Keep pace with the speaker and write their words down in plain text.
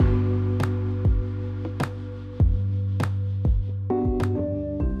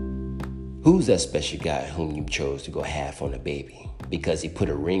Who's that special guy whom you chose to go half on a baby? Because he put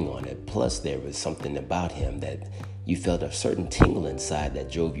a ring on it, plus there was something about him that you felt a certain tingle inside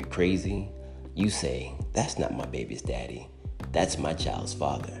that drove you crazy? You say, that's not my baby's daddy. That's my child's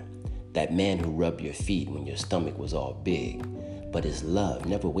father. That man who rubbed your feet when your stomach was all big. But his love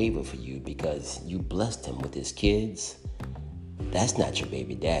never wavered for you because you blessed him with his kids. That's not your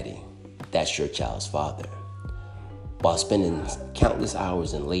baby daddy. That's your child's father. While spending countless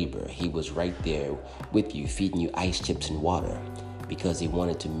hours in labor, he was right there with you, feeding you ice chips and water because he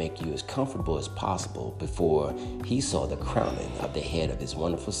wanted to make you as comfortable as possible before he saw the crowning of the head of his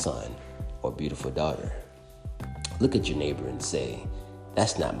wonderful son or beautiful daughter. Look at your neighbor and say,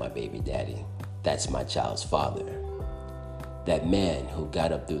 that's not my baby daddy. That's my child's father. That man who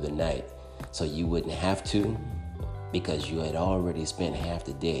got up through the night so you wouldn't have to because you had already spent half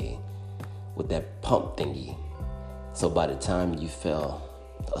the day with that pump thingy. So by the time you fell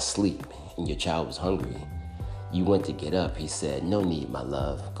asleep and your child was hungry, you went to get up. He said, no need, my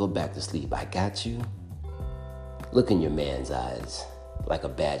love. Go back to sleep. I got you. Look in your man's eyes like a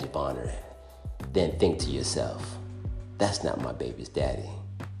badge of honor. Then think to yourself, that's not my baby's daddy.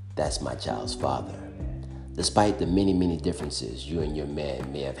 That's my child's father. Despite the many, many differences you and your man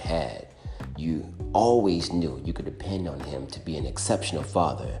may have had, you always knew you could depend on him to be an exceptional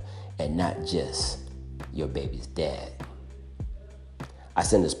father and not just your baby's dad. I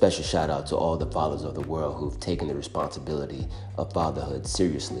send a special shout out to all the fathers of the world who've taken the responsibility of fatherhood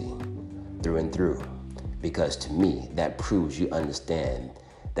seriously through and through, because to me, that proves you understand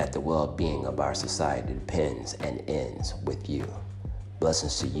that the well-being of our society depends and ends with you.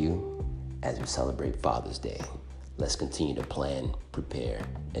 Blessings to you as we celebrate Father's Day. Let's continue to plan, prepare,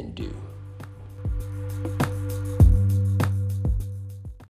 and do.